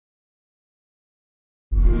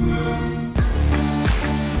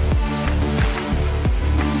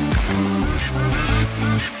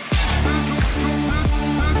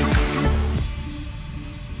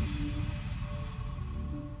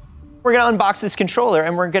We're gonna unbox this controller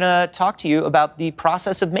and we're gonna talk to you about the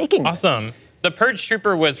process of making this. Awesome. The Purge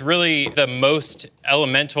Trooper was really the most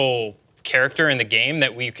elemental character in the game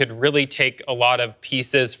that we could really take a lot of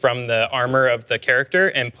pieces from the armor of the character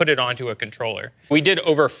and put it onto a controller. We did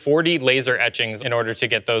over 40 laser etchings in order to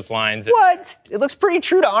get those lines. What? It looks pretty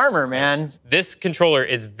true to armor, man. This controller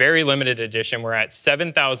is very limited edition. We're at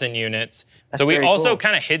 7,000 units. That's so we very also cool.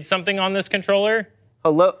 kind of hid something on this controller.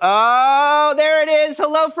 Hello, oh, there it is.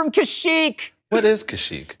 Hello from Kashyyyk. What is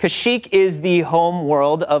Kashyyyk? Kashyyyk is the home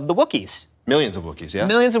world of the Wookiees. Millions of Wookiees, yes?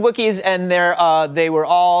 Millions of Wookiees, and they were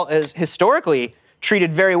all, historically,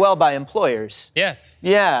 treated very well by employers. Yes.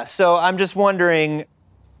 Yeah, so I'm just wondering,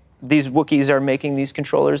 these Wookiees are making these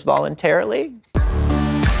controllers voluntarily?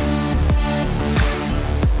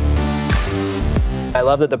 I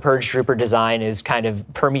love that the Purge Trooper design is kind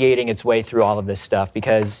of permeating its way through all of this stuff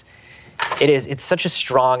because it's such a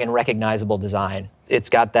strong and recognizable design. It's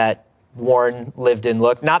got that worn, lived-in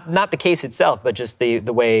look. Not the case itself, but just the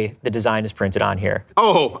way the design is printed on here.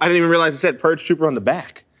 Oh, I didn't even realize it said Purge Trooper on the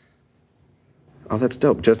back. Oh, that's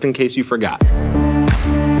dope, just in case you forgot.